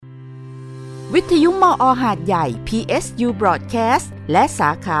วิทยุมอ.หาดใหญ่ PSU Broadcast และสา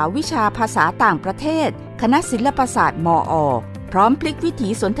ขาวิชาภาษาต่างประเทศคณะศิลปศาสตร์มอ.พร้อมพลิกวิถี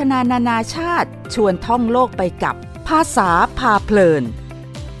สนทนานานาชาติชวนท่องโลกไปกับภาษาพาเพลิน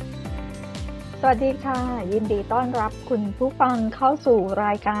สวัสดีค่ะยินดีต้อนรับคุณผู้ฟังเข้าสู่ร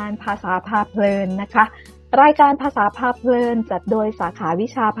ายการภาษาพาเพลินนะคะรายการภาษาพาเพลินจัดโดยสาขาวิ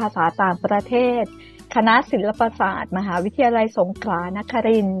ชาภาษาต่างประเทศคณะศิลปศาสตร์มหาวิทยาลัยสงขลานค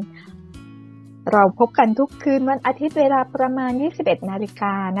รินทร์เราพบกันทุกคืนวันอาทิตย์เวลาประมาณ 21:00 น.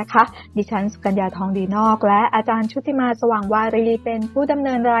นะคะดิฉันสุกัญญาทองดีนอกและอาจารย์ชุติมาสว่างวารีเป็นผู้ดำเ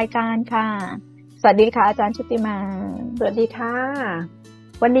นินรายการค่ะสวัสดีค่ะอาจารย์ชุติมาสวัสดีค่ะ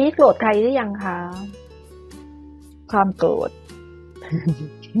วันนี้โกรธใครหรือยังคะความโกรธ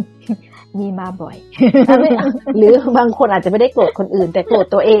มีมาบ่อย หรือบางคนอาจจะไม่ได้โกรธคนอื่นแต่โกรธ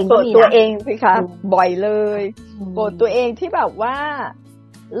ตัวเองโกรธตัวเองสิคะบ่อยเลยโกรธตัวเองที่แบบว่า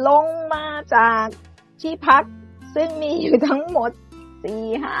ลงมาจากที่พักซึ่งมีอยู่ทั้งหมด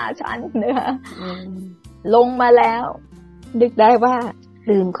 4-5 ชั้นนะคะลงมาแล้วนึกได้ว่า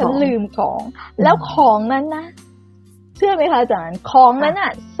ลืมของแล้วของนั้นนะเชื่อไหมคะอาจารย์ของนั้นน่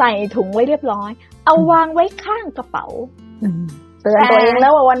ะใส่ถุงไว้เรียบร้อยเอาวางไว้ข้างกระเป๋าเตือนตัวเองแล้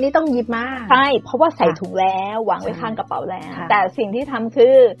วว่าวันนี้ต้องหยิบมาใช่เพราะว่าใส่ถุงแล้ววางไว้ข้างกระเป๋าแล้วแต่สิ่งที่ทำคื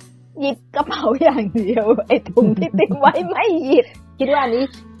อหยิบกระเป๋าอย่างเดียวไอ้ถุงที่ติดไว้ไม่หยิบคิดว่าอันนี้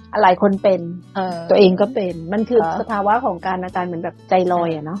หลายคนเป็นตัวเองก็เป็นมันคือสภาวะของการอาการเหมือนแบบใจลอย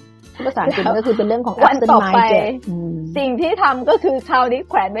อะเนาะภาษาอังกฤษก็คือเป็นเรื่องของวันต่อไปสิ่งที่ทำก็คือคราวนี้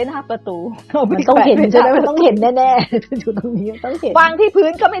แขวนไว้หน้าประตูมันต้องเห็นใช่ไหมมันต้องเห็นแน่ๆอยู่ตรงนี้ต้องเห็นวางที่พื้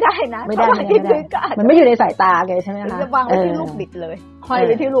นก็ไม่ได้นะไม่ได้ที่พื้นก็มันไม่อยู่ในสายตาไงใช่ไหมคะจะวางไว้ที่ลูกบิดเลยห้อยไ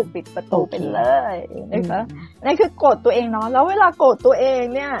ว้ที่ลูกบิดประตูไปเลยนะคะนั่นคือโกรธตัวเองเนาะแล้วเวลาโกรธตัวเอง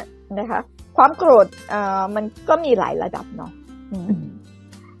เนี่ยนะคะความโกรธมันก็มีหลายระดับเนาะ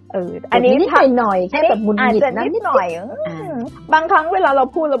อันนี้นิดหน่อยแค่แบบมุนหงิดนะนิดหน่อยบางครั้งเวลาเรา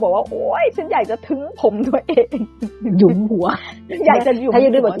พูดเราบอกว่าโอ๊ยฉันอยากจะถึงผมตัวเองหยุมหัวอยากจะหยุมถ้าอ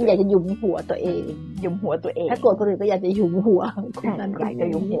ยู่ด้วยบอกอยากจะหยุมหัวตัวเองหยุมหัวตัวเองถ้าโกรธคนอื่นก็อยากจะหยุมหัวคนนั้นอยากจะ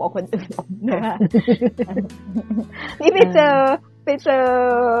หยุมหัวคนอื่นนะคะนี่ไปเจอ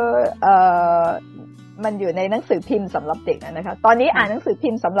มันอยู่ในหนังสือพิมพ์สำหรับเด็กนะคะตอนนี้อ่านหนังสือพิ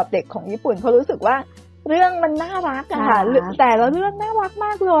มพ์สำหรับเด็กของญี่ปุ่นเพราะรู้สึกว่าเรื่องมันน่ารักอะค่ะแต่ละเรื่องน่ารักม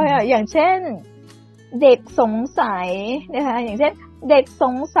ากเลยอะอย่างเช่นเด็กสงสัยนะคะอย่างเช่นเด็กส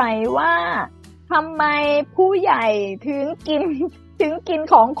งสัยว่าทำไมผู้ใหญ่ถึงกิน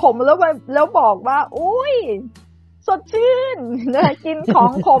ของขมแล้วบอกว่าอุ้ยสดชื่นนะกินขอ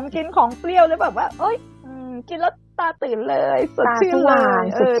งขมกินของเปรี้ยวแล้วแบบว่าเอ้ยกินแล้วตาตื่นเลยสดชื่นเลย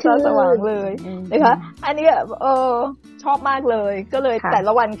ตาสว่างเลยนะคะอันนี้ชอบมากเลยก็เลยแต่ล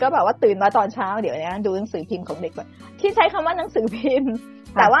ะวันก็แบบว่าตื่นมาตอนเช้าเดี๋ยวนี้ดูหนังสือพิมพ์ของเด็กก่อนที่ใช้คำว่าหนังสือพิมพ์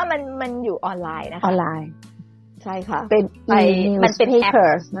แต่ว่ามันอยู่ออนไลน์นะคะออนไลน์ใช่ค่ะเป็นมันเป็นแอป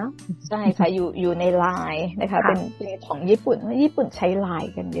เนาะใช่ค่ะอยู่ในไลน์นะคะเป็นของญี่ปุ่นใช้ไล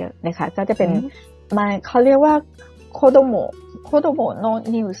น์กันเยอะนะคะก็จะเป็นมาเขาเรียกว่าโคโดโมโน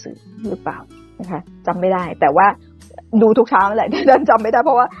นิวส์หรือเปล่านะคะจำไม่ได้แต่ว่าดูทุกเช้าแหละแต่จำไม่ได้เพ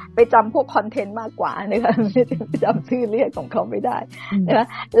ราะว่าไปจำพวกคอนเทนต์มากกว่านะคะไม่จำชื่อเรียกของเขาไม่ได้นะคะ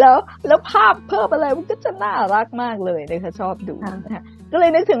แล้วภาพเพิ่มอะไรมันก็จะน่ารักมากเลยนะคะชอบดูนะคะก็เลย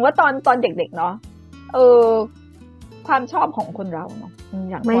นึกถึงว่าตอนเด็กๆเนาะความชอบของคนเราเนาะ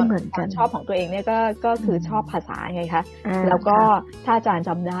อย่างไม่เหมือนกันชอบของตัวเองเนี่ยก็คือชอบภาษาไงคะแล้วก็ถ้าอาจารย์จ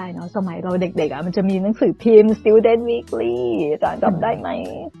ำได้เนาะสมัยเราเด็กๆมันจะมีหนังสือพิมพ์ Student Weekly อาจารย์จำได้ไหม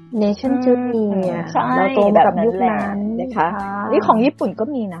Nation Junior ใช่แบบยุคนั้นนะคะนี่ของญี่ปุ่นก็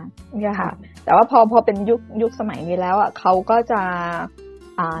มีนะค่ะแต่ว่าพอเป็นยุคสมัยนี้แล้วเขาก็จะ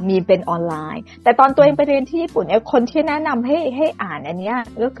มีเป็นออนไลน์แต่ตอนตัวเองไปเรียนที่ญี่ปุ่นเนี่ยคนที่แนะนำให้อ่านอันนี้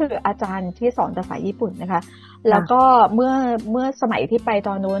ก็คืออาจารย์ที่สอนภาษาญี่ปุ่นนะคะแล้วก็เมื่อสมัยที่ไปต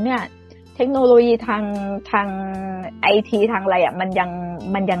อนนู้นเนี่ยเทคโนโลยีทางไอทีทางอะไรมันยั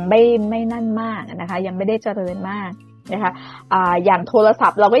งไม่นั่นมากนะคะยังไม่ได้เจริญมากนะคะอย่างโทรศั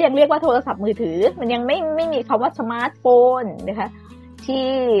พท์เราก็ยังเรียกว่าโทรศัพท์มือถือมันยังไม่มีคำว่าสมาร์ทโฟนนะคะที่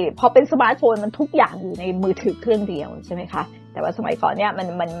พอเป็นสมาร์ทโฟนมันทุกอย่างอยู่ในมือถือเครื่องเดียวใช่ไหมคะแต่ว่าสมัยก่อนเนี่ย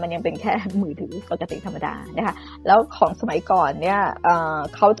มันยังเป็นแค่มือถือปกติธรรมดานะคะแล้วของสมัยก่อนเนี่ย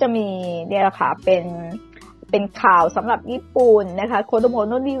เขาจะมีเนี่ยค่ะเป็นข่าวสำหรับญี่ปุ่นนะคะโคโดโมโ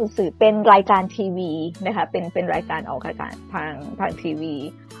นนิวส์เป็นรายการทีวีนะคะเป็นรายการออกอากาศทางทีวี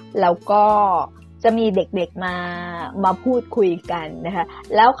แล้วก็จะมีเด็กๆมาพูดคุยกันนะคะ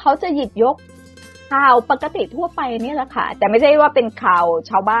แล้วเขาจะหยิบยก ข่าวปกติทั่วไปนี่แหละค่ะแต่ไม่ใช่ว่าเป็นข่าว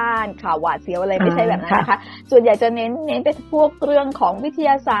ชาวบ้านข่าวหวาดเสียวอะไรไม่ใช่แบบนั้นนะคะส่วนใหญ่จะเน้นไปพวกเรื่องของวิทย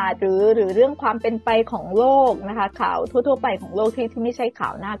าศาสตร์หรือเรื่องความเป็นไปของโลกนะคะข่าวทั่วไปของโลกที่ไม่ใช่ข่า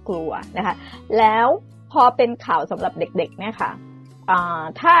วน่ากลัวนะคะแล้วพอเป็นข่าวสำหรับเด็กๆเนี่ยค่ะ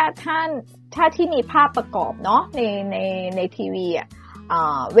ถ้าที่มีภาพประกอบเนาะในทีวีอ่ะ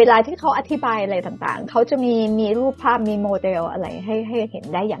เวลาที่เขาอธิบายอะไรต่างๆเขาจะมีรูปภาพมีโมเดลอะไรให้เห็น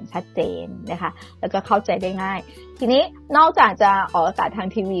ได้อย่างชัดเจนนะคะแล้วก็เข้าใจได้ง่ายทีนี้นอกจากจะออกอากาศทาง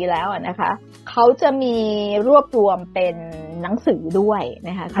ทีวีแล้วนะคะเขาจะมีรวบรวมเป็นหนังสือด้วยน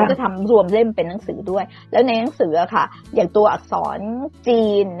ะคะเขาจะทำรวมเล่มเป็นหนังสือด้วยแล้วในหนังสือค่ะอย่างตัวอักษรจี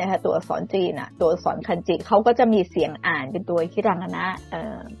นนะคะตัวอักษรจีนอ่ะตัวอักษรคันจิเขาก็จะมีเสียงอ่านเป็นตัวคิรังานะ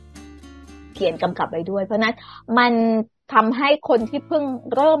เขียนกำกับไว้ด้วยเพราะนั้นมันทำให้คนที่เพิ่ง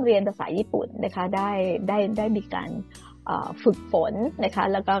เริ่มเรียนภาษาญี่ปุ่นนะคะได้มีการฝึกฝนนะคะ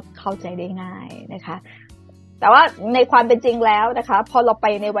แล้วก็เข้าใจได้ง่ายนะคะแต่ว่าในความเป็นจริงแล้วนะคะพอเราไป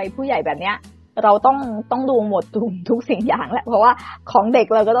ในวัยผู้ใหญ่แบบเนี้ยเราต้องดูหมดทุกสิ่งอย่างแหละเพราะว่าของเด็ก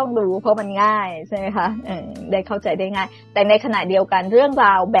เราก็ต้องดูเพราะมันง่ายใช่ไหมคะได้เข้าใจได้ง่ายแต่ในขณะเดียวกันเรื่องร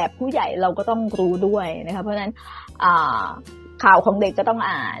าวแบบผู้ใหญ่เราก็ต้องรู้ด้วยนะคะเพราะฉะนั้นข่าวของเด็กก็ต้อง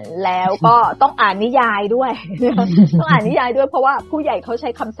อ่านแล้วก็ต้องอ่านนิยายด้วย ต้องอ่านนิยายด้วยเพราะว่าผู้ใหญ่เขาใช้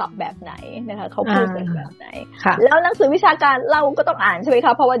คำศัพท์แบบไหนนะคะเขาพูดกันแบบไหนแล้วหนังสือวิชาการเราก็ต้องอ่านใช่ไหมค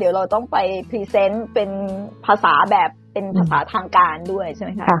ะเพราะว่าเดี๋ยวเราต้องไปพรีเซนต์เป็นภาษาแบบเป็นภาษาทางการด้วยใช่ไห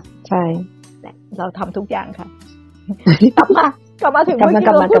มคะใช่เราทำทุกอย่างค่ะ กลับมาถึงเมื่อกี้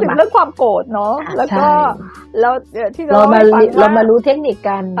เราพูดถึงเรื่องความโกรธเนาะแล้วก็แล้วที่เรามารู้เทคนิค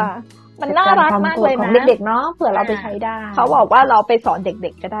กันมันน่ารักมากเลยนะเด็กๆเนาะเผื่อเราไปใช้ได้เขาบอกว่าเราไปสอนเ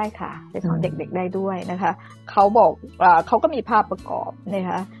ด็กๆก็ได้ค่ะไปสอนเด็กๆได้ด้วยนะคะเขาบอกเขาก็มีภาพประกอบนะค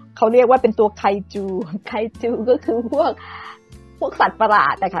ะเขาเรียกว่าเป็นตัวไคจูก็คือพวกสัตว์ประหลา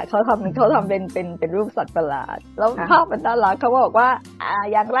ดนะคะเขาทำเป็นรูปสัตว์ประหลาดแล้วภาพมันน่ารักเขาบอกว่า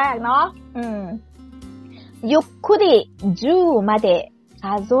อย่างแรกเนาะยุคุริจูมาเดะค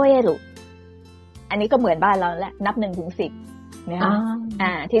าโซเอรุอันนี้ก็เหมือนบ้านเราแหละนับ1 ถึง 10นะคะ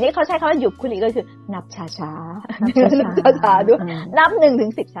ทีนี้เขาใช้คำว่ายุคุริก็คือนับช้าๆด้วยนับ1 ถึ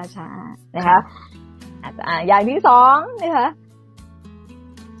ง 10ช้าๆนะคะอย่างที่2นะคะ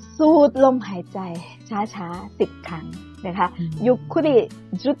สูดลมหายใจช้าๆ10 ครั้งนะคะยุคุริ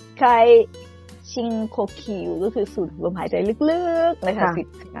จุดไคชิงโคคิวก็คือสูดลมหายใจลึกๆนะคะ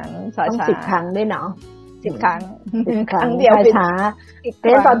10 ครั้งช้าๆ10 ครั้งด้วยเนาะ10 ครั้งครั้งเดียวช้าๆเ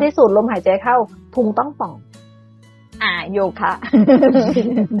ป็นตอนที่สูดลมหายใจเข้าพุงต้องป่องโยคะ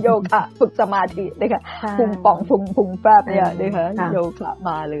ฝึกสมาธินะคะพุงป่องพุงแป๊บเนี่ยนะคะโยคะม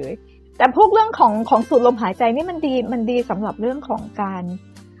าเลยแต่พวกเรื่องของสูดลมหายใจนี่มันดีสำหรับเรื่องของการ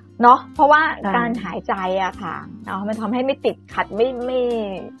เนาะเพราะว่าการหายใจอะค่ะเนาะมันทำให้ไม่ติดขัดไ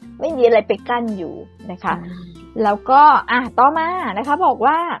ม่มีอะไรไปกั้นอยู่นะคะแล้วก็ต่อมานะคะบอก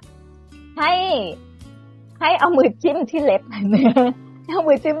ว่าให้เอามือจิ้มที่เล็บเอา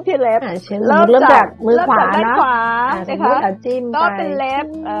มือจิ้มที่เล็บเริ่มจากมือขวานะนะคะก็เป็นเ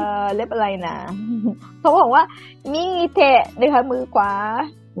ล็บอะไรนะเขาบอกว่ามิงิเทะนะคะมือขวา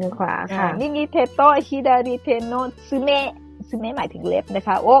ค่ะมิงิเทโตะฮิดาริเทโนะซึเมะหมายถึงเล็บนะค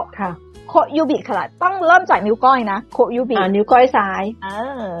ะโอ้โคยูบิค่ะต้องเริ่มจากนิ้วก้อยนะโคยูบินิ้วก้อยซ้าย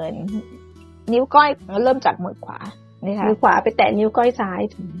นิ้วก้อยเริ่มจากมือขวานะคะมือขวาไปแตะนิ้วก้อยซ้าย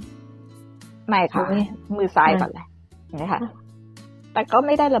ไม่ค่ะมือซ้ายก่อนเลยนะคะแต่ก็ไ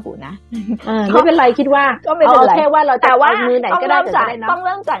ม่ได้ระบุนะไม่เป็นไรคิดว่าก็ไม่เป็นไรแค่ว่าเราจะเอามือไหนก็ได้ต้องเ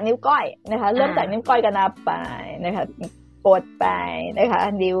ริ่มจากนิ้วก้อยนะคะเริ่มจากนิ้วก้อยกันนับไปนะคะกดไปนะคะ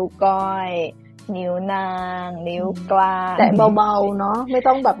นิ้วก้อยนิ้วนางนิ้วกลางแต่เบาๆเนาะไม่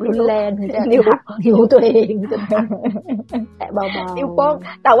ต้องแบบรุนแรงถึงจะนิ้วตัวเองแต่เบาๆนิ้วโป้ง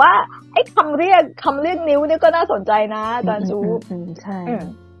แต่ว่าไอ้คำเรียกนิ้วนี่ก็น่าสนใจนะอาจารย์จูใช่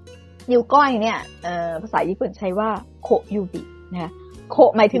นิ้วก้อยเนี่ยภาษาญี่ปุ่นใช้ว่าโคยูบินะโค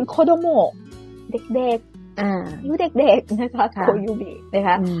หมายถึงโคโดโมะเด็กๆนิ้วเด็กๆนะคะโคยูบินะค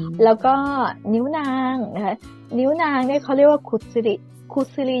ะแล้วก็นิ้วนางนะคะนิ้วนางเนี่ยเขาเรียกว่าคุ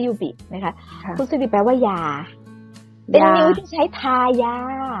ซึริยูบินะคะคุซึริแปลว่ายาเป็นนิ้วที่ใช้ทายา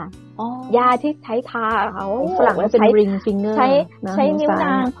ยาที่ใช้ทาเขาฝรั่งว่าเป็น ring finger ใช้นิ้วน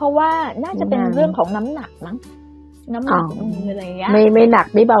างเพราะว่าน่าจะเป็นเรื่องของน้ำหนักมั้งน้ำหนักอะไรเงี้ยไม่หนัก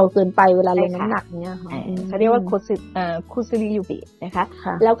ไม่เบาเกินไปเวลาลงน้ำหนักเนี้ยเขาเรียกว่าคุซึริยูบินะคะ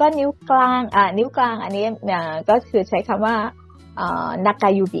แล้วก็นิ้วกลางนิ้วกลางอันนี้ก็คือใช้คำว่านากา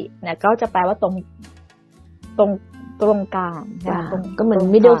ยูบินะก็จะแปลว่าตรงกลางก็เหมือน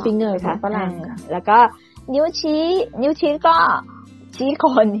middle finger ของฝรั่งแล้วก็นิ้วชี้ก็ชี้ค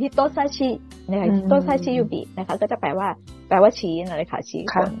นฮิโตซาชินะคะฮิโตซาชิยูบินะคะก็จะแปลว่า แปลว่าชี้นั่นเลยค่ะชี้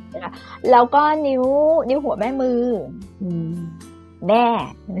คนนะคะแล้วก็นิ้วหัวแม่มือแม่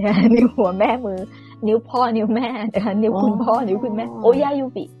นะคะนิ้วหัวแม่มือนิ้วพ่อนิ้วแม่นะคะนิ้วคุณพ่อนิ้วคุณแม่โอยายุ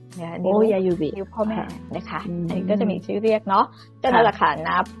บินะคะนิ้วยายุบินิ้วพ่อแม่นะคะอันนี้ก็จะมีชื่อเรียกเนาะก็นั่นแหละค่ะ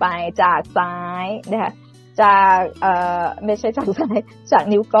นับไปจากซ้ายนะคะจากไม่ใช่จากซ้ายจาก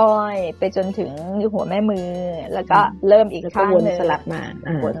นิ้วก้อยไปจนถึงนิ้วหัวแม่มือแล้วก็เริ่มอีกข้างนึงสลับมา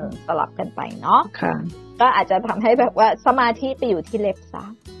วนสลับกันไปเนาะก็อาจจะทำให้แบบว่าสมาธิไปอยู่ที่เล็บซะ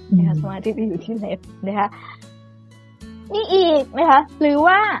นะคะสมาธิไปอยู่ที่เล็บนะคะนี่อีกนะคะหรือ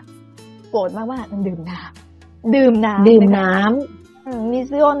ว่าโกรธมากๆดื่มน้ำมิ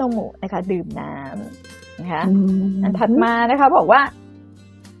ซิโอโนมุนะคะดื่มน้ำนะคะอันถัดมานะคะบอกว่า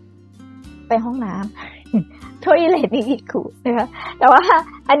ไปห้องน้ำโทอิเลตนี่อีกคู่นะคะแต่ว่า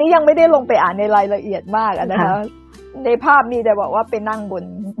อันนี้ยังไม่ได้ลงไปอ่านในรายละเอียดมากนะคะในภาพมีแต่บอกว่าไปนั่ง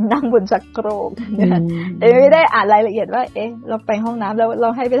บนชักโครกแต่ไม่ได้อ่านรายละเอียดว่าเราไปห้องน้ำแล้วเรา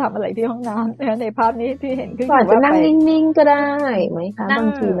ให้ไปทำอะไรที่ห้องน้ำนะคะในภาพนี้ที่เห็นคือว่านั่งนิ่งๆก็ได้ไหมคะบาง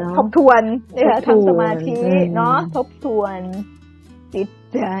ทีเนาะทบทวนนะคะทำสมาธิเนาะทบทวนจิต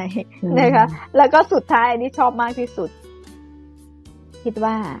ใจนะคะแล้วก็สุดท้ายอันนี้ชอบมากที่สุดคิด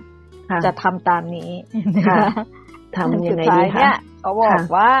ว่าจะทำตามนี้นะคะทำยังไงดีคะเขาบอก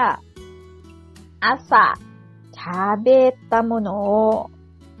ว่าอาซาชาเบตามโน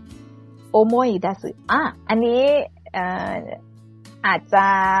โอโมอิดัสึอันนี้อาจจะ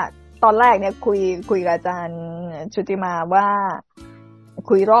ตอนแรกเนี่ยคุยกับอาจารย์ชุติมาว่า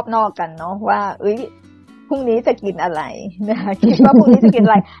คุยรอบนอกกันเนาะว่าพรุ่งนี้จะกินอะไรนะคะคิดว่าพรุ่งนี้จะกินอ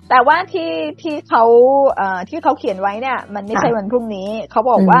ะไรแต่ว่าที่เขาเขียนไว้เนี่ยมันไม่ใช่วันพรุ่งนี้เขา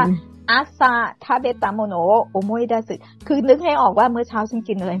บอกว่าอาซาทาเบตามโนโอโมอิดัสึคือนึกให้ออกว่าเมื่อเช้าฉัน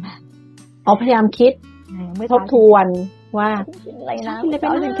กินอะไรมาพยายามคิดทบทวนว่ากินอะไรนะ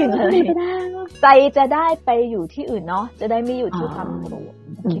กินอะไรใจจะได้ไปอยู่ที่อื่นเนาะจะได้ไม่อยู่ที่ความโกรธ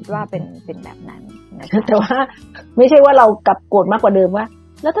คิดว่าเป็นแบบนั้นนะคะแต่ว่าไม่ใช่ว่าเรากลับโกรธมากกว่าเดิมว่า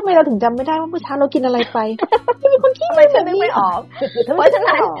แล้วทำไมเราถึงจำไม่ได้ว่าเมื่อเช้าเรากินอะไรไปไม่มีคนคิดไม่ฉันนึกไม่ออกเพราะฉะ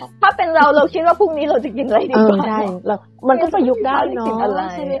นั้นถ้าเป็นเราคิดว่าพรุ่งนี้เราจะกินอะไรดีกว่าใช่มันก็ประยุกต์ได้เนาะ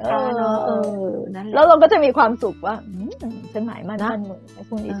ใช่ไหมคะแล้วเราก็จะมีความสุขว่าฉันหมายมั่น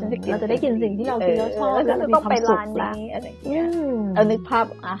พรุ่งนี้ฉันจะกินเราจะได้กินสิ่งที่เรากินแล้วชอบแล้วต้องไปร้านนี้อะไรอย่างเงี้ยนึกภาพ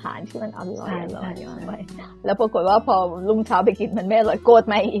อาหารที่มันอร่อยแล้วปรากฏว่าพอรุ่งเช้าไปกินมันไม่อร่อยโกรธไ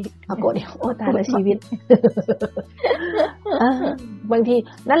หมอีกโกรธโอ้ตายแล้วชีวิตบางที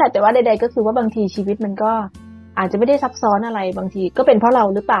นั่นแหละแต่ว่าใดๆก็คือว่าบางทีชีวิตมันก็อาจจะไม่ได้ซับซ้อนอะไรบางทีก็เป็นเพราะเรา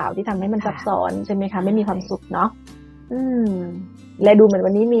หรือเปล่าที่ทำให้มันซับซ้อนใช่ไหมคะไม่มีความสุขเนาะและดูเหมือน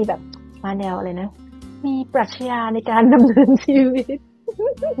วันนี้มีแบบมาแนวอะไรนะมีปรัชญาในการดำเนินชีวิต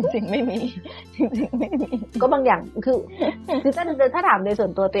จริงไม่มีก็บางอย่างคือถ้าถามในส่ว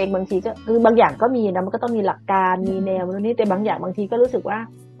นตัวเองบางทีก็คือบางอย่างก็มีนะมันก็ต้องมีหลักการมีแนวนี่แต่บางอย่างบางทีก็รู้สึกว่า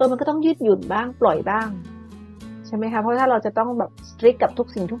มันก็ต้องยืดหยุ่นบ้างปล่อยบ้างใช่ไหมคะเพราะถ้าเราจะต้องแบบสตริกกับทุก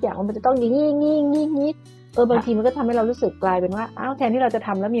สิ่งทุกอย่างมันจะต้องงี้บางทีมันก็ทำให้เรารู้สึกกลายเป็นว่าแทนที่เราจะท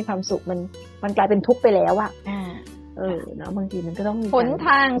ำแล้วมีความสุขมันกลายเป็นทุกข์ไปแล้วอะเนาะบางทีมันก็ต้องมีหนท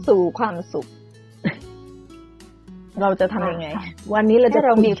างสู่ความสุขเราจะทำยังไงวันนี้เราจะ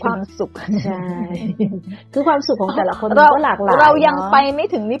มีความสุขใช่คือความสุขของแต่ละคนก็หลากหลายเรายังไปไม่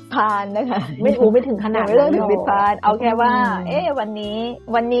ถึงนิพพานนะคะไม่ถึงขนาดไม่ถึงนิพพานเอาแค่ว่าวัน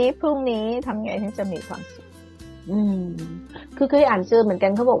นี้พรุ่งนี้ทำไงถึงจะมีความสุขคือเคยอ่านเจอเหมือนกั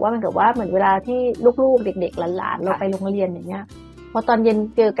นเขาบอกว่ามันกับว่าเหมือนเวลาที่ลูกๆเด็กๆหลานๆเราไปโรงเรียนอย่างเงี้ยพอตอนเย็น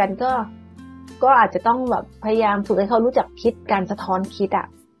เจอกันก็อาจจะต้องแบบพยายามฝึกให้เขารู้จักคิดการสะท้อนคิดอ่ะ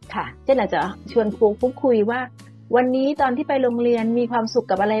ค่ะเช่นอาจจะชวนครูพูดคุยว่าวันนี้ตอนที่ไปโรงเรียนมีความสุข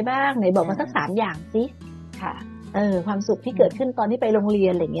กับอะไรบ้างไหนบอกมาสัก3อย่างสิค่ะความสุขที่เกิดขึ้นตอนที่ไปโรงเรีย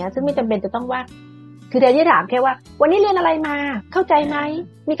นอะไรเงี้ยซึ่งไม่จำเป็นจะต้องว่าคือเดี๋ยวจะถามแค่ว่าวันนี้เรียนอะไรมาเข้าใจไหม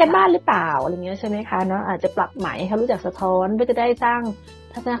มีการบ้านหรือเปล่าอะไรเงี้ยใช่ไหมคะเนาะอาจจะปรับใหม่ให้เขารู้จักสะท้อนเพื่อจะได้สร้าง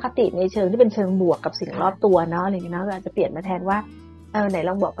ทัศนคติในเชิงที่เป็นเชิงบวกกับสิ่งรอบตัวเนาะอะไรเงี้ยนะอาจจะเปลี่ยนมาแทนว่าไหนล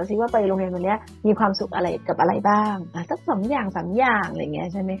องบอกกันสิว่าไปโรงเรียนวันนี้มีความสุขอะไรกับอะไรบ้างสัก2 อย่าง 3 อย่างอะไรเงี้ย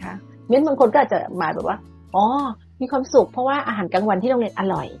ใช่ไหมคะงั้นบางคนก็อาจจะหมายแบบว่ามีความสุขเพราะว่าอาหารกลางวันที่โรงเรียนอ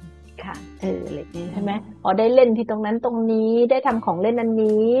ร่อยค่ะอะไรอย่างนี้ใช่ไหมได้เล่นที่ตรงนั้นตรงนี้ได้ทำของเล่นอัน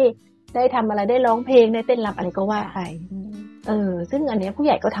นี้ได้ทำอะไรได้ร้องเพลงได้เต้นรำอะไรก็ว่าไปซึ่งอันนี้ผู้ใ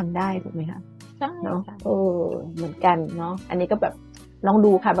หญ่ก็ทำได้ถูกไหมคะใช่เนาะเหมือนกันเนาะอันนี้ก็แบบลอง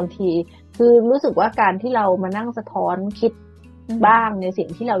ดูค่ะบางทีคือรู้สึกว่าการที่เรามานั่งสะท้อนคิดบ้างในสิ่ง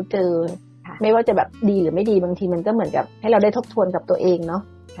ที่เราเจอไม่ว่าจะแบบดีหรือไม่ดีบางทีมันก็เหมือนกับให้เราได้ทบทวนกับตัวเองเนาะ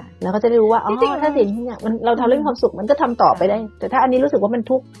แล้วก็จะได้รู้ว่าถ้าสิ่งที่เนี่ยมันเราทำเรื่องความสุขมันก็ทำต่อไปได้แต่ถ้าอันนี้รู้สึกว่ามัน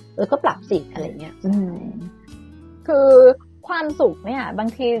ทุกข์ก็ปรับสิอะไรเงี้ยคือความสุขเนี่ยบาง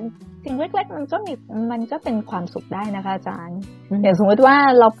ที สิ่งเล็กๆมันก็เป็นความสุขได้นะคะอาจารย์อย่างสมมติว่า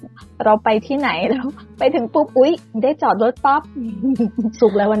เราไปที่ไหนแล้วไปถึงปุ๊บอุ๊ยได้จอดรถปั๊บสุ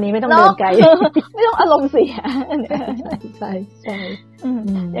ขแล้ววันนี้ไม่ต้องเดินไกลไม่ต้องอารมณ์เสียใช่ใช่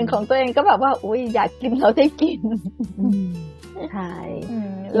อย่างของตัวเองก็แบบว่าอุ๊ยอยากกินเราได้กินใช่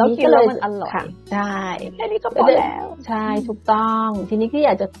แล้วกินแล้วมันอร่อยใช่แค่นี้ก็พอแล้วใช่ถูกต้องทีนี้ที่อย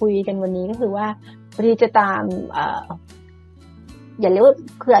ากจะคุยกันวันนี้ก็คือว่าพอดีจะตามอย่าเรียกว่า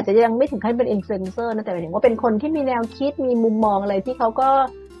คืออาจจะยังไม่ถึงขั้นเป็นอินฟลูเอนเซอร์นะแต่หมายถึงว่าเป็นคนที่มีแนวคิดมีมุมมองอะไรที่เขาก็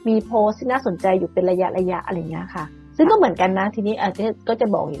มีโพสต์ที่น่าสนใจอยู่เป็นระยะอะไรเงี้ยค่ะซึ่งก็เหมือนกันนะทีนี้อาจจะก็จะ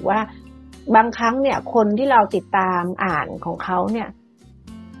บอกอีกว่าบางครั้งเนี่ยคนที่เราติดตามอ่านของเขาเนี่ย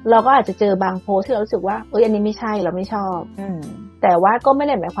เราก็อาจจะเจอบางโพสต์ที่เรารู้สึกว่าอันนี้ไม่ใช่เราไม่ชอบแต่ว่าก็ไม่ไ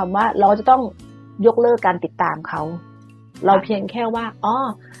ด้หมายความว่าเราจะต้องยกเลิกการติดตามเขาเราเพียงแค่ว่า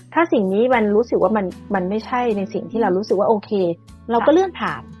ถ้าสิ่งนี้มันรู้สึกว่ามันไม่ใช่ในสิ่งที่เรารู้สึกว่าโอเคเราก็เลื่อน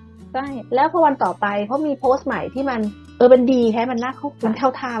ผ่านใช่แล้วพอวันต่อไปเขามีโพสต์ใหม่ที่มันมันดีแท้มันน่ามันเข้า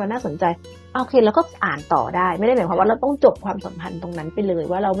ท่ามันน่าสนใจโอเคแล้วก็อ่านต่อได้ไม่ได้หมายความว่าเราต้องจบความสัมพันธ์ตรงนั้นไปเลย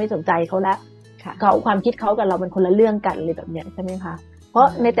ว่าเราไม่สนใจเขาละเขาความคิดเขากับเราเป็นคนละเรื่องกันเลยแบบนี้ใช่ไหมคะเพราะ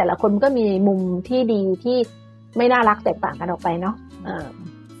ในแต่ละคนก็มีมุมที่ดีที่ไม่น่ารักแตกต่างกันออกไปเนาะ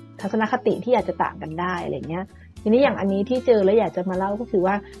ทัศนคติที่อาจจะต่างกันได้อะไรเงี้ยทีนี้อย่างอันนี้ที่เจอแล้วอยากจะมาเล่าก็คือ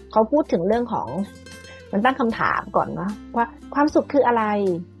ว่าเขาพูดถึงเรื่องของมันตั้งคำถามก่อนนะว่าความสุขคืออะไร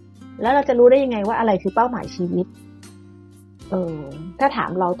แล้วเราจะรู้ได้ยังไงว่าอะไรคือเป้าหมายชีวิตถ้าถา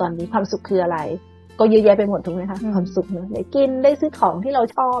มเราตอนนี้ความสุขคืออะไรก็เยอะแยะไปหมดถูกไหมคะความสุขเนอะได้กินได้ซื้อของที่เรา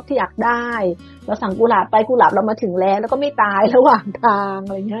ชอบที่อยากได้เราสั่งกุหลาบไปกุหลาบเรามาถึงแล้วก็ไม่ตายระหว่างทางอ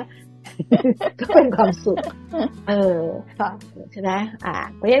ะไรเงี้ยก็เป็นความสุขใช่ไหม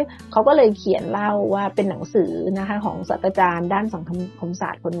เพราะฉะนั้นเขาก็เลยเขียนเล่าว่าเป็นหนังสือนะคะของศาสตราจารย์ด้านสังคมศา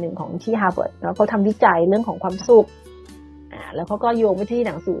สตร์คนหนึ่งของที่ฮาร์วาร์ดแล้วเขาทำวิจัยเรื่องของความสุขแล้วเขาก็โยงไปที่ห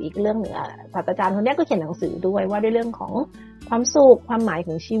นังสืออีกเรื่องหนึ่งศาสตราจารย์คนนี้ก็เขียนหนังสือด้วยว่าด้วยเรื่องของความสุขความหมายข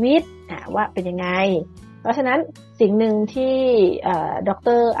องชีวิตว่าเป็นยังไงเพราะฉะนั้นสิ่งหนึ่งที่ด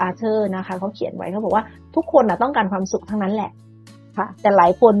ร.อาร์เธอร์นะคะเขาเขียนไว้เขาบอกว่าทุกคนต้องการความสุขทั้งนั้นแหละค่ะแต่หลา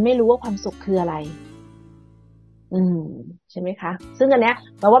ยคนไม่รู้ว่าความสุขคืออะไรใช่ไหมคะซึ่งอันเนี้ย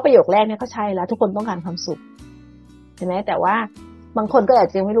แปลว่าประโยคแรกเนี่ยก็ใช่แล้วทุกคนต้องการความสุขใช่ไหมแต่ว่าบางคนก็อาจ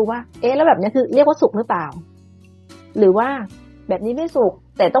จะยังไม่รู้ว่าแล้วแบบนี้คือเรียกว่าสุขหรือเปล่าหรือว่าแบบนี้ไม่สุข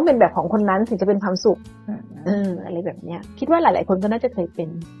แต่ต้องเป็นแบบของคนนั้นถึงจะเป็นความสุขอะไรแบบเนี้ยคิดว่าหลายๆคนก็น่าจะเคยเป็น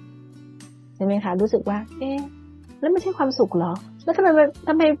ใช่ไหมคะรู้สึกว่าแล้วไม่ใช่ความสุขเหรอแล้วทำไม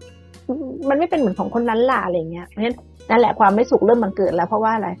มันไม่เป็นเหมือนของคนนั้นล่ะอะไรเงี้ยเพราะฉะนั้นนั่นแหละความไม่สุขเริ่มมันเกิดแล้วเพราะว่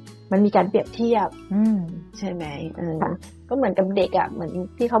าอะไรมันมีการเปรียบเทียบใช่ไหมก็เหมือนกับเด็กเหมือน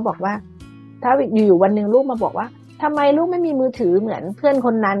ที่เขาบอกว่าถ้าอยู่ๆวันนึงลูกมาบอกว่าทำไมลูกไม่มีมือถือเหมือนเพื่อนค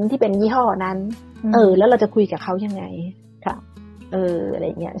นนั้นที่เป็นยี่ห้อนั้นแล้วเราจะคุยกับเขายังไงค่ะอะไร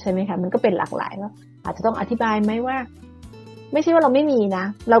เงี้ยใช่ไหมคะมันก็เป็นหลากหลายว่าอาจจะต้องอธิบายไหมว่าไม่ใช่ว่าเราไม่มีนะ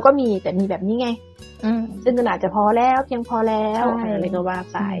เราก็มีแต่มีแบบนี้ไงซึ่งก็อาจจะพอแล้วเพียงพอแล้วอะไรก็ว่า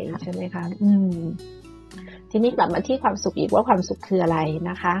ไปใช่ไหมคะทีนี้กลับมาที่ความสุขอีกว่าความสุขคืออะไร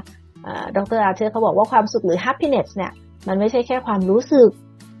นะคะดร.อาร์เธอร์เขาบอกว่าความสุขหรือ happiness เนี่ยมันไม่ใช่แค่ความรู้สึก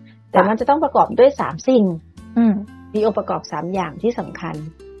แต่มันจะต้องประกอบด้วย3สิ่งมีองค์ประกอบ3อย่างที่สำคัญ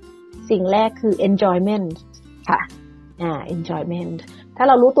สิ่งแรกคือ enjoyment ค่ะenjoyment ถ้าเ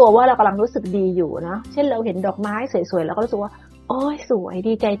รารู้ตัวว่าเรากำลังรู้สึกดีอยู่เนาะเช่นเราเห็นดอกไม้สวยๆแล้วก็รู้สึกว่าโอ้ยสวย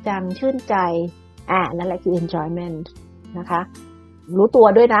ดีใจจังชื่นใจนั่นแหละคือ enjoyment นะคะรู้ตัว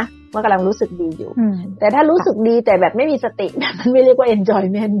ด้วยนะว่ากำลังรู้สึกดีอยู่แต่ถ้ารู้สึกดีแต่แบบไม่มีสติมันไม่เรียกว่า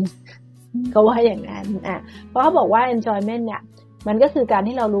enjoyment เขาว่าอย่างนั้นเพราะเขาบอกว่า enjoyment เนี่ยมันก็คือการ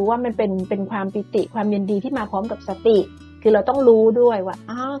ที่เรารู้ว่ามันเป็นความปิติความยินดีที่มาพร้อมกับสติคือเราต้องรู้ด้วยว่า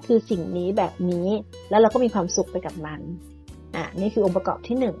คือสิ่งนี้แบบนี้แล้วเราก็มีความสุขไปกับมันนี่คือองค์ประกอบ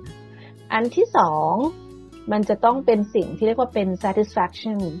ที่1อันที่2มันจะต้องเป็นสิ่งที่เรียกว่าเป็น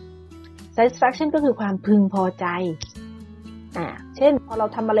satisfaction ก็คือความพึงพอใจเช่นพอเรา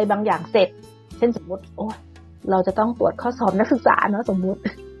ทำอะไรบางอย่างเสร็จเช่นสมมติเราจะต้องตรวจข้อสอบนักศึกษาเนาะสมมติ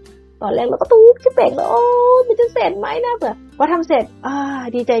ตอนแรกเราก็ตุ๊กชิบเป่งแล้วมันจะเสร็จไหมนะเผื่อพอทำเสร็จ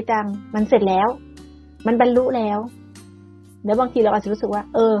ดีใจจังมันเสร็จแล้วมันบรรลุแล้วแล้วบางทีเราอาจจะรู้สึกว่า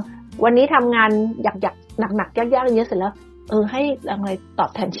วันนี้ทำงานอยากหนักๆยากๆเยอะเสร็จแล้วให้อะไรตอบ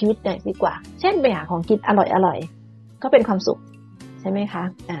แทนชีวิตหน่อยดีกว่าเช่นไปหาของกินอร่อยก็เป็นความสุขใช่ไหมคะ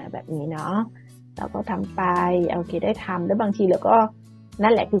แบบนี้เนาะเราก็ทำไปโอเคได้ทำแล้วบางทีเราก็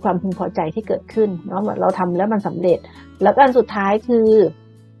นั่นแหละคือความพึงพอใจที่เกิดขึ้นเนาะเหมือนเราทำแล้วมันสำเร็จแล้วอันสุดท้ายคือ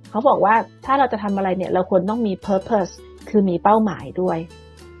เขาบอกว่าถ้าเราจะทำอะไรเนี่ยเราควรต้องมี purpose คือมีเป้าหมายด้วย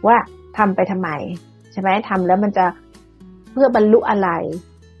ว่าทำไปทำไมใช่ไหมทำแล้วมันจะเพื่อบรรลุอะไร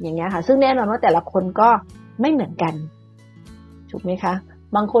อย่างเงี้ยค่ะซึ่งแน่นอนว่าแต่ละคนก็ไม่เหมือนกันถูกไหมคะ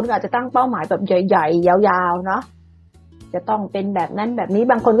บางคนก็อาจจะตั้งเป้าหมายแบบใหญ่ๆยาวๆเนาะจะต้องเป็นแบบนั้นแบบนี้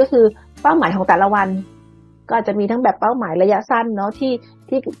บางคนก็คือเป้าหมายของแต่ละวันก็อาจจะมีทั้งแบบเป้าหมายระยะสั้นเนาะที่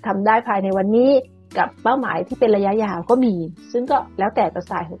ทำได้ภายในวันนี้กับเป้าหมายที่เป็นระยะยาวก็มีซึ่งก็แล้วแต่ส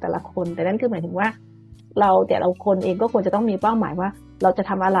ไตล์ของแต่ละคนแต่นั่นคือหมายถึงว่าแต่เราคนเองก็ควรจะต้องมีเป้าหมายว่าเราจะ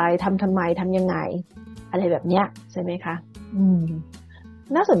ทำอะไรทำทำไมทำยังไงอะไรแบบเนี้ยใช่ไหมคะ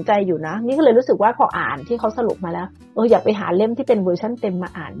น่าสนใจอยู่นะนี่ก็เลยรู้สึกว่าพออ่านที่เขาสรุปมาแล้วอยากไปหาเล่มที่เป็นเวอร์ชันเต็มมา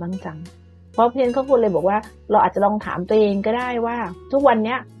อ่านบ้างจังเพราะเพื่อนเขาเลยบอกว่าเราอาจจะลองถามตัวเองก็ได้ว่าทุกวันเ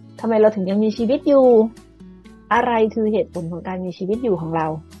นี้ยทำไมเราถึงยังมีชีวิตอยู่อะไรคือเหตุผลของการมีชีวิตอยู่ของเรา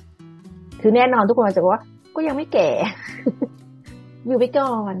คือแน่นอนทุกคนจะบอกว่าก็ยังไม่แก่ อยู่ไปก่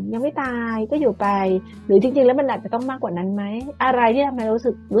อนยังไม่ตายก็อยู่ไปหรือจริงๆแล้วมันอาจจะต้องมากกว่านั้นไหมอะไรที่ทำให้รู้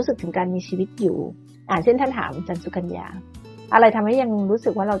สึกถึงการมีชีวิตอยู่เช่นท่านถามอาจารย์สุกัญญาอะไรทำให้ยังรู้สึ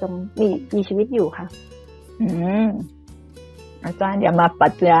กว่าเราจะมีชีวิตอยู่คะอาจารย์อย่ามาปรั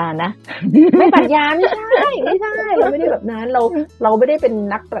ชญานะ ไม่ปรัชญาไม่ใช่เราไม่ได้แบบนั้นเราไม่ได้เป็น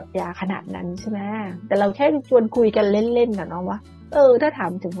นักปรัชญาขนาดนั้นใช่ไหมแต่เราแค่ชวนคุยกันเล่นๆนะเนาะว่าถ้าถา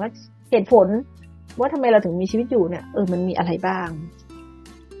มถึงว่าเหตุผลว่าทำไมเราถึงมีชีวิตอยู่เนี่ยมันมีอะไรบ้าง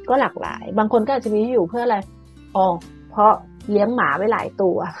ก็หลากหลายบางคนก็อาจจะมีชีวิตอยู่เพื่ออะไรเพราะเลี้ยงหมาไว้หลายตั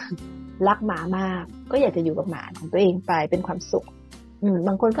วรักหมามากก็อยากจะอยู่กับหมาของตัวเองไปเป็นความสุขบ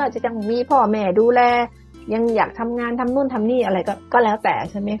างคนก็อาจจะยังมีพ่อแม่ดูแลยังอยากทำงานทำนู่นทำนี่อะไรก็แล้วแต่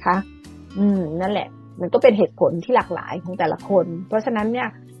ใช่ไหมคะนั่นแหละมันก็เป็นเหตุผลที่หลากหลายของแต่ละคนเพราะฉะนั้นเนี่ย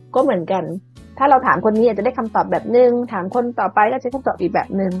ก็เหมือนกันถ้าเราถามคนนี้อาจจะได้คำตอบแบบนึงถามคนต่อไปก็จะได้คำตอบอีกแบบ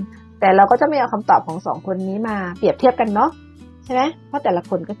นึงแต่เราก็จะไม่เอาคำตอบของสองคนนี้มาเปรียบเทียบกันเนาะใช่ไหมเพราะแต่ละ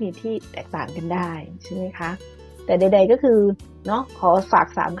คนก็มีที่แตกต่างกันได้ใช่ไหมคะแต่ใดๆก็คือเนาะขอฝาก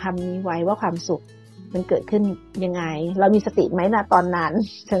3คำนี้ไว้ว่าความสุขมันเกิดขึ้นยังไงเรามีสติไหมนะตอนนั้น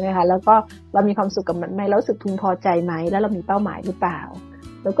ใช่ไหมคะแล้วก็เรามีความสุขกับมันไหมเรารู้สึกพึงพอใจไหมแล้วเรามีเป้าหมายหรือเปล่า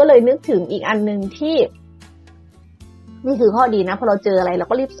เราก็เลยนึกถึงอีกอันนึงที่นี่คือข้อดีนะพอเราเจออะไรเรา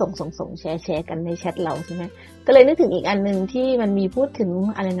ก็รีบส่งแชร์กันในแชทเราใช่ไหมก็เลยนึกถึงอีกอันนึงที่มันมีพูดถึง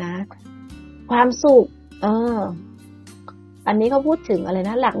อะไรนะความสุขอันนี้เขาพูดถึงอะไรน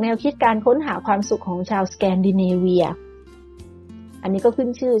ะหลักแนวคิดการค้นหาความสุขของชาวสแกนดิเนเวียอันนี้ก็ขึ้น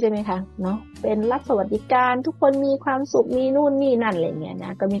ชื่อใช่ไหมคะเนาะเป็นรัฐสวัสดิการทุกคนมีความสุขมีนู่นนี่นั่นอะไรเงี้ยน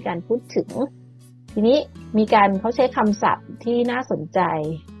ะก็มีการพูดถึงทีนี้มีการเขาใช้คำศัพท์ที่น่าสนใจ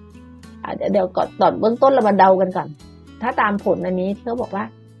เดี๋ยวก่อนตอนเบื้องต้นเรามาเดากันก่อนถ้าตามผลอันนี้ที่เขาบอกว่า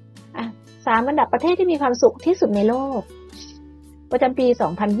3อันดับประเทศที่มีความสุขที่สุดในโลกประจำปี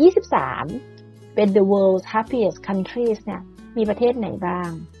2023เป็น The World's Happiest Countries เนี่ยมีประเทศไหนบ้าง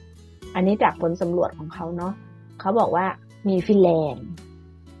อันนี้จากผลสำรวจของเขาเนาะเขาบอกว่ามีฟินแลนด์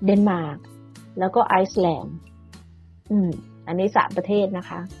เดนมาร์กแล้วก็ไอซ์แลนด์อันนี้3ประเทศนะ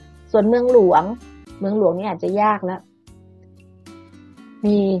คะส่วนเมืองหลวงนี่อาจจะยากแล้ว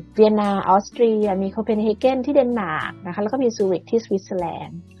มีเวียนนาออสเตรียมีโคเปนเฮเกนที่เดนมาร์กนะคะแล้วก็มีซูริกที่สวิตเซอร์แลน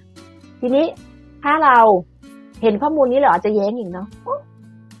ด์ทีนี้ถ้าเราเห็นข้อมูลนี้เราอาจจะแย้งอีกเนาะ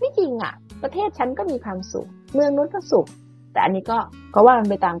ไม่จริงประเทศฉันก็มีความสุขเมืองนู้นก็สุขแต่อันนี้ก็ว่ามัน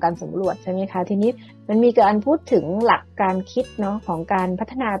ไปตามการสำรวจใช่ไหมคะทีนี้มันมีการพูดถึงหลักการคิดเนาะของการพั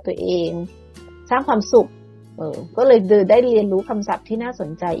ฒนาตัวเองสร้างความสุขก็เลยได้เรียนรู้คำศัพท์ที่น่าสน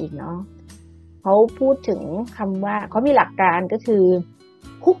ใจอีกเนาะเขาพูดถึงคำว่าเขามีหลักการก็คือ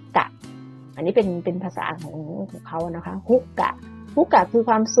ฮุกกะอันนี้เป็นภาษาของเขานะคะฮุกกะคือ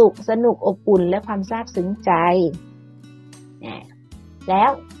ความสุขสนุกอบอุ่นและความซาบซึ้งใจแล้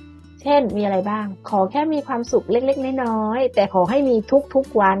วเช่นมีอะไรบ้างขอแค่มีความสุขเล็กๆน้อยๆแต่ขอให้มีทุก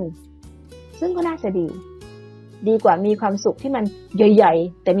วันซึ่งก็น่าจะดีกว่ามีความสุขที่มันใหญ่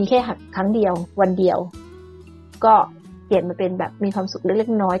ๆแต่มีแค่ครั้งเดียววันเดียวก็เปลี่ยนมาเป็นแบบมีความสุขเล็ก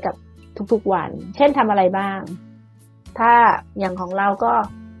ๆน้อยๆกับทุกๆวันเช่นทำอะไรบ้างถ้าอย่างของเราก็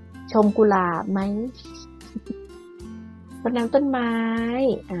ชมกุหลาบไหมรดน้ำต้นไม้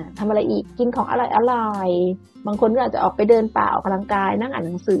ทำอะไรอีกกินของอร่อยบางคนก็อาจจะออกไปเดินป่าออกกำลังกายนั่งอ่านห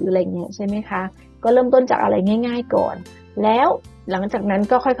นังสืออะไรเงี้ยใช่ไหมคะก็เริ่มต้นจากอะไรง่ายๆก่อนแล้วหลังจากนั้น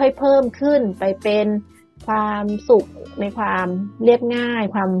ก็ค่อยๆเพิ่มขึ้นไปเป็นความสุขในความเรียบง่าย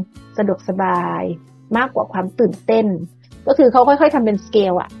ความสะดวกสบายมากกว่าความตื่นเต้นก็คือเขาค่อยๆทำเป็นสเก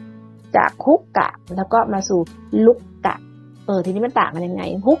ลจากฮุกกะแล้วก็มาสู่ลุกกะทีนี้มันต่างกันยังไง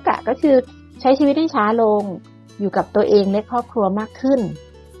ฮุกกะก็คือใช้ชีวิตให้ช้าลงอยู่กับตัวเองและครอบครัวมากขึ้น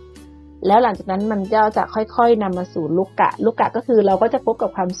แล้วหลังจากนั้นมันก็จะค่อยๆนำมาสู่ลุกกะก็คือเราก็จะพบกับ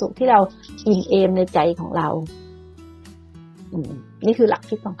ความสุขที่เราอิ่มเอมในใจของเรานี่คือหลัก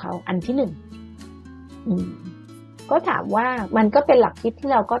คิดของเขาอันที่1ก็ถามว่ามันก็เป็นหลักคิดที่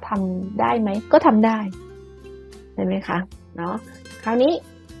เราก็ทำได้ไหมก็ทำได้ใช่ไหมคะเนาะคราวนี้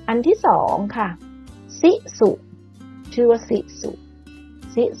อันที่2ค่ะสิสุชื่อว่าสิ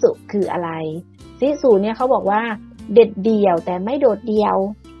สิสุคืออะไรสิสุเนี่ยเขาบอกว่าเด็ดเดี่ยวแต่ไม่โดดเดี่ยว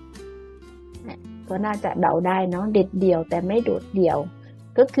ก็น่าจะเดาได้เนาะเด็ดเดี่ยวแต่ไม่โดดเดี่ยว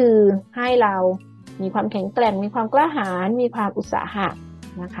ก็คือให้เรามีความแข็งแกร่งมีความกล้าหาญมีความอุตสาหะ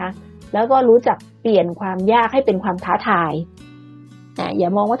นะคะแล้วก็รู้จักเปลี่ยนความยากให้เป็นความท้าทายอย่า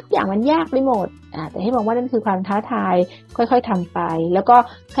มองว่าทุกอย่างมันยากไปหมดแต่ให้มองว่านั่นคือความท้าทายค่อยๆทำไปแล้วก็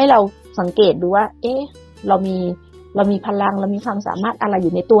ให้เราสังเกตดูว่าเรามีพลังเรามีความสามารถอะไรอ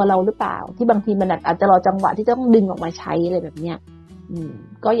ยู่ในตัวเราหรือเปล่าที่บางทีมันอาจจะรอจังหวะที่ต้องดึงออกมาใช้อะไรแบบเนี้ย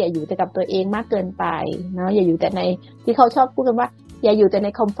ก็อย่าอยู่แต่กับตัวเองมากเกินไปเนาะอย่าอยู่แต่ในที่เขาชอบพูดกันว่าอย่าอยู่แต่ใน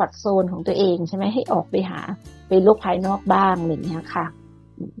คอมฟอร์ตโซนของตัวเองใช่ไหมให้ออกไปหาไปโลกภายนอกบ้างอะไรอย่างเงี้ยค่ะ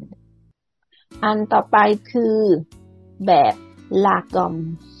อันต่อไปคือแบบลากอม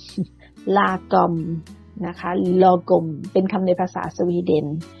นะคะลอกมเป็นคำในภาษาสวีเดน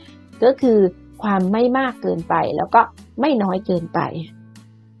ก็คือความไม่มากเกินไปแล้วก็ไม่น้อยเกินไป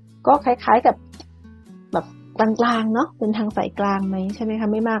ก็คล้ายๆกับแบบกลางๆเนาะเป็นทางสายกลางไหมใช่ไหมคะ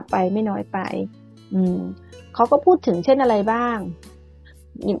ไม่มากไปไม่น้อยไปเขาก็พูดถึงเช่นอะไรบ้าง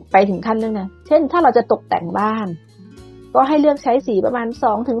ไปถึงขั้นเรื่องนะเช่นถ้าเราจะตกแต่งบ้านก็ให้เลือกใช้สีประมาณ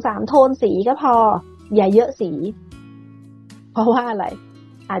 2-3 โทนสีก็พออย่าเยอะสีเพราะว่าอะไร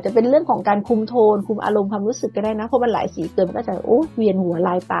อาจจะเป็นเรื่องของการคุมโทนคุมอารมณ์ความรู้สึกก็ได้นะเพราะมันหลายสีเกินมันก็จะเวียนหัวล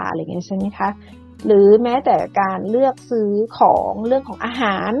ายตาอะไรอย่างเงี้ยใช่ไหมคะหรือแม้แต่การเลือกซื้อของเรื่องของอาห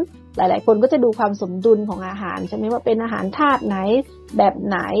ารหลายๆคนก็จะดูความสมดุลของอาหารใช่ไหมว่าเป็นอาหารธาตุไหนแบบ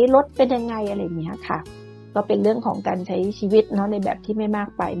ไหนรสเป็นยังไงอะไรอย่างเงี้ยค่ะก็เป็นเรื่องของการใช้ชีวิตเนาะในแบบที่ไม่มาก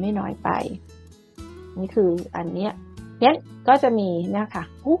ไปไม่น้อยไปนี่คืออันเนี้ยงั้นก็จะมีนะคะ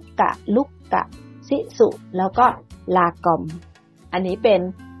ฮุกกะลุกกะสิสุแล้วก็ลากอมอันนี้เป็น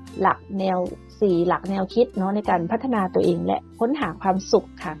หลักแนว4หลักแนวคิดเนาะในการพัฒนาตัวเองและค้นหาความสุข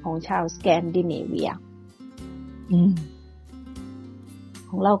ค่ะของชาวสแกนดิเนเวีย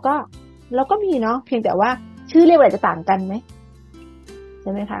ของเราก็มีเนาะเพียงแต่ว่าชื่อเรียกอะไรจะต่างกันไหมใ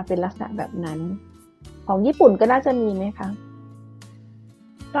ช่ไหมคะเป็นลักษณะแบบนั้นของญี่ปุ่นก็น่าจะมีไหมคะ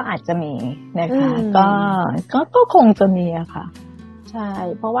ก็อาจจะมีนะคะก็คงจะมีอะค่ะใช่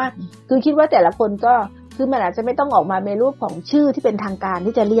เพราะว่าคือคิดว่าแต่ละคนก็คือมันอาจจะไม่ต้องออกมาในรูปของชื่อที่เป็นทางการ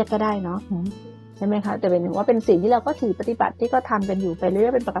ที่จะเรียกก็ได้เนาะใช่ไหมคะแต่เป็นว่าเป็นสิ่งที่เราก็ถือปฏิบัติที่ก็ทำกันอยู่ไปเรื่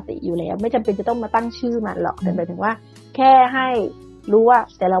อยๆเป็นปกติอยู่แล้วไม่จำเป็นจะต้องมาตั้งชื่อมันหรอกแต่หมายถึงว่าแค่ให้รู้ว่า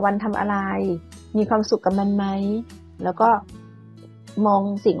แต่ละวันทำอะไรมีความสุขกับมันไหมแล้วก็มอง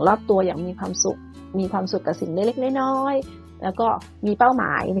สิ่งรอบตัวอย่างมีความสุขกับสิ่งเล็กๆน้อยๆแล้วก็มีเป้าหม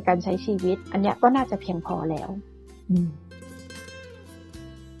ายในการใช้ชีวิตอันนี้ก็น่าจะเพียงพอแล้ว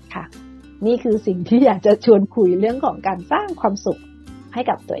ค่ะนี่คือสิ่งที่อยากจะชวนคุยเรื่องของการสร้างความสุขให้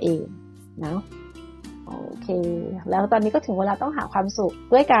กับตัวเองเนาะโอเคแล้วตอนนี้ก็ถึงเวลาต้องหาความสุข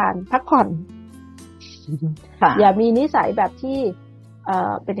ด้วยการพักผ่อนอย่ามีนิสัยแบบที่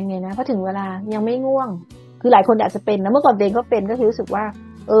เป็นยังไงนะพอถึงเวลายังไม่ง่วงคือหลายคนอาจจะเป็นนะเมื่อก่อนเองก็เป็นก็คือรู้สึกว่า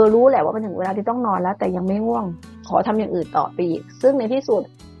รู้แหละว่ามันถึงเวลาที่ต้องนอนแล้วแต่ยังไม่ง่วงขอทำอย่างอื่นต่อไปอีกซึ่งในที่สุด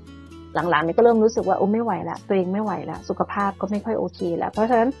หลังๆนี่ก็เริ่มรู้สึกว่าไม่ไหวละตัวเองไม่ไหวละสุขภาพก็ไม่ค่อยโอเคแล้วเพราะ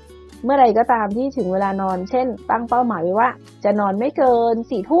ฉะนั้นเมื่อใดก็ตามที่ถึงเวลานอนเช่นตั้งเป้าหมายไว้ว่าจะนอนไม่เกิน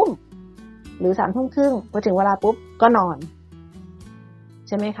 4 ทุ่มหรือ 3 ทุ่มครึ่งพอถึงเวลาปุ๊บก็นอนใ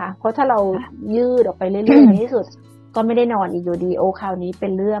ช่ไหมคะเพราะถ้าเรายืดออกไปเรื่อยๆในที่สุดก็ไม่ได้นอนอีกอยู่ดีคราวนี้เป็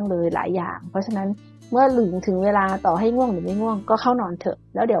นเรื่องเลยหลายอย่างเพราะฉะนั้นเมื่อถึงเวลาต่อให้ง่วงหรือไม่ง่วงก็เข้านอนเถอะ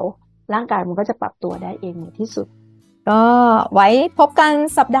แล้วเดี๋ยวร่างกายมันก็จะปรับตัวได้เองในที่สุดก็ไว้พบกัน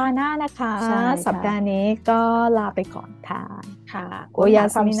สัปดาห์หน้านะคะสัปดาห์นี้ก็ลาไปก่อนค่ะค่ะโอยา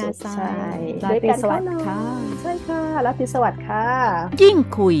สมินาไซราตรีสวัสดิ์ค่ะใช่ค่ะราตรีสวัสดิ์ค่ะยิ่ง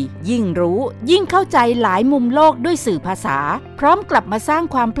คุยยิ่งรู้ยิ่งเข้าใจหลายมุมโลกด้วยสื่อภาษาพร้อมกลับมาสร้าง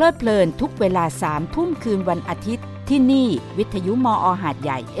ความเพลิดเพลินทุกเวลา 3 ทุ่มคืนวันอาทิตย์ที่นี่วิทยุมอ.หาดให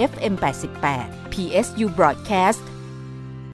ญ่ FM88 PSU Broadcast